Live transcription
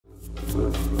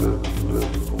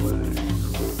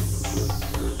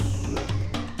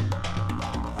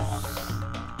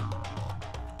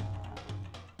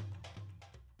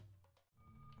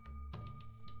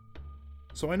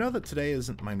So I know that today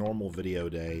isn't my normal video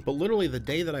day, but literally the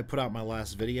day that I put out my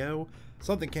last video,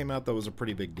 something came out that was a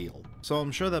pretty big deal. So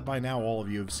I'm sure that by now all of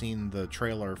you have seen the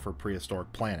trailer for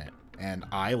Prehistoric Planet, and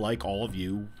I, like all of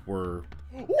you, were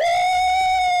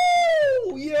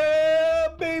woo! Yeah,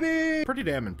 baby! Pretty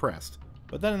damn impressed.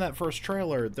 But then in that first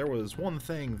trailer, there was one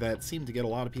thing that seemed to get a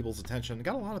lot of people's attention,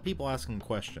 got a lot of people asking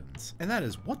questions, and that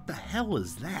is, what the hell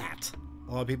is that?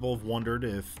 A lot of people have wondered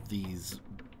if these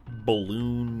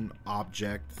balloon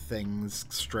object things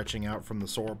stretching out from the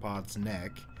sauropod's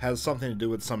neck has something to do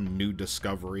with some new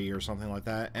discovery or something like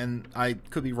that, and I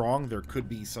could be wrong, there could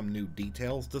be some new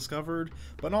details discovered,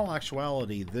 but in all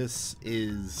actuality, this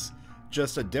is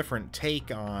just a different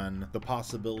take on the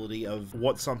possibility of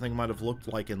what something might have looked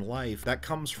like in life that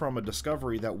comes from a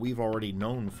discovery that we've already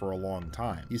known for a long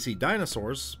time. You see,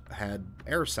 dinosaurs had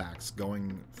air sacs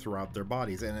going throughout their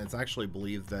bodies, and it's actually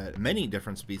believed that many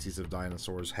different species of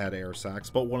dinosaurs had air sacs,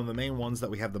 but one of the main ones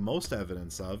that we have the most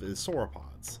evidence of is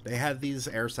sauropods. They had these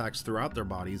air sacs throughout their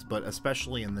bodies, but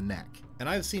especially in the neck. And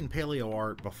I've seen paleo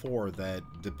art before that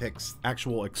depicts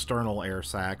actual external air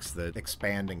sacs that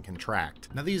expand and contract.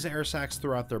 Now, these air sacs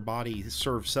throughout their body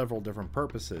serve several different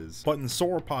purposes, but in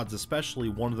sauropods especially,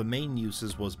 one of the main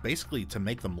uses was basically to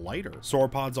make them lighter.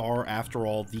 Sauropods are, after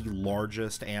all, the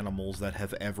largest animals that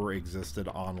have ever existed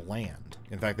on land.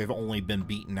 In fact, they've only been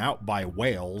beaten out by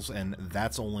whales, and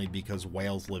that's only because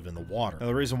whales live in the water. Now,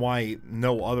 the reason why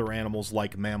no other animals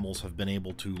like mammals have been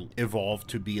able to evolve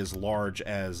to be as large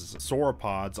as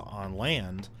sauropods on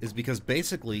land is because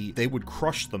basically they would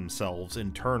crush themselves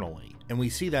internally. And we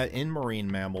see that in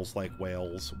marine mammals like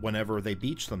whales whenever they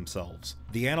beach themselves.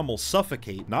 The animals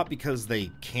suffocate not because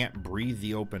they can't breathe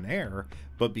the open air,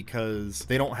 but because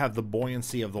they don't have the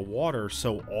buoyancy of the water,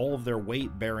 so all of their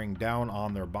weight bearing down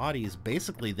on their bodies,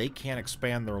 basically they can't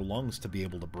expand their lungs to be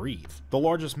able to breathe. The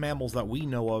largest mammals that we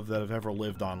know of that have ever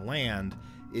lived on land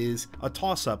is a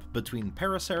toss-up between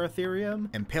Paraceratherium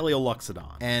and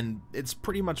Paleoloxodon, and it's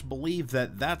pretty much believed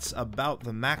that that's about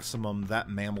the maximum that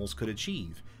mammals could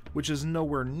achieve, which is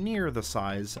nowhere near the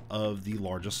size of the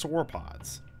largest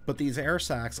sauropods. But these air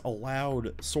sacs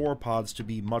allowed sauropods to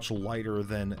be much lighter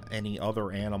than any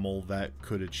other animal that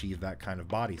could achieve that kind of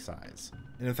body size.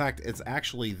 And in fact, it's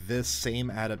actually this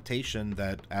same adaptation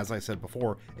that, as I said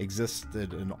before,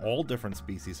 existed in all different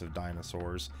species of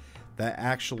dinosaurs that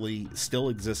actually still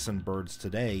exists in birds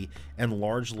today and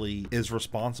largely is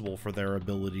responsible for their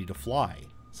ability to fly.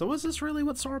 So is this really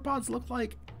what sauropods look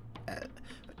like?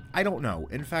 I don't know.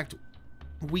 In fact,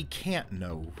 we can't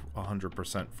know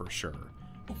 100% for sure.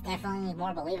 It's definitely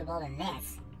more believable than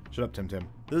this. Shut up, Tim Tim.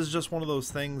 This is just one of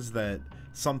those things that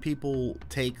some people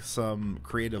take some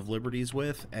creative liberties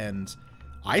with, and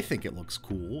I think it looks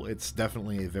cool. It's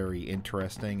definitely a very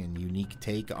interesting and unique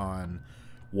take on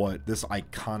what this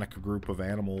iconic group of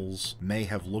animals may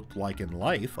have looked like in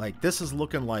life. Like, this is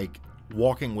looking like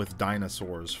walking with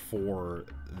dinosaurs for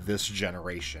this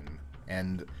generation.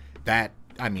 And that,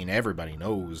 I mean, everybody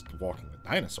knows walking with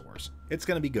dinosaurs. It's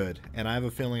going to be good, and I have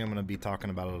a feeling I'm going to be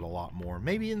talking about it a lot more.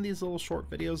 Maybe in these little short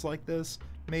videos like this,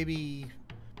 maybe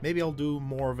I'll do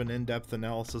more of an in-depth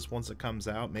analysis once it comes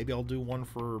out. Maybe I'll do one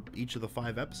for each of the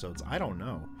 5 episodes. I don't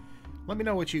know. Let me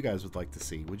know what you guys would like to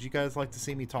see. Would you guys like to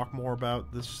see me talk more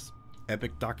about this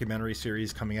epic documentary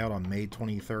series coming out on May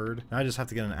 23rd? Now I just have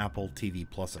to get an Apple TV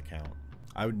Plus account.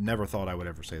 I never thought I would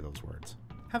ever say those words.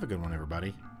 Have a good one,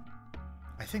 everybody.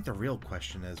 I think the real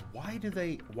question is, why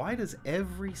does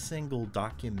every single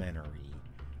documentary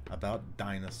about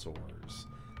dinosaurs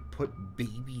put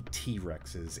baby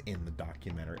T-Rexes in the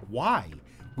documentary? Why?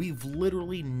 We've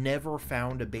literally never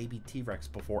found a baby T-Rex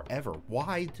before, ever.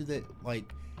 Why do they,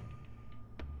 like,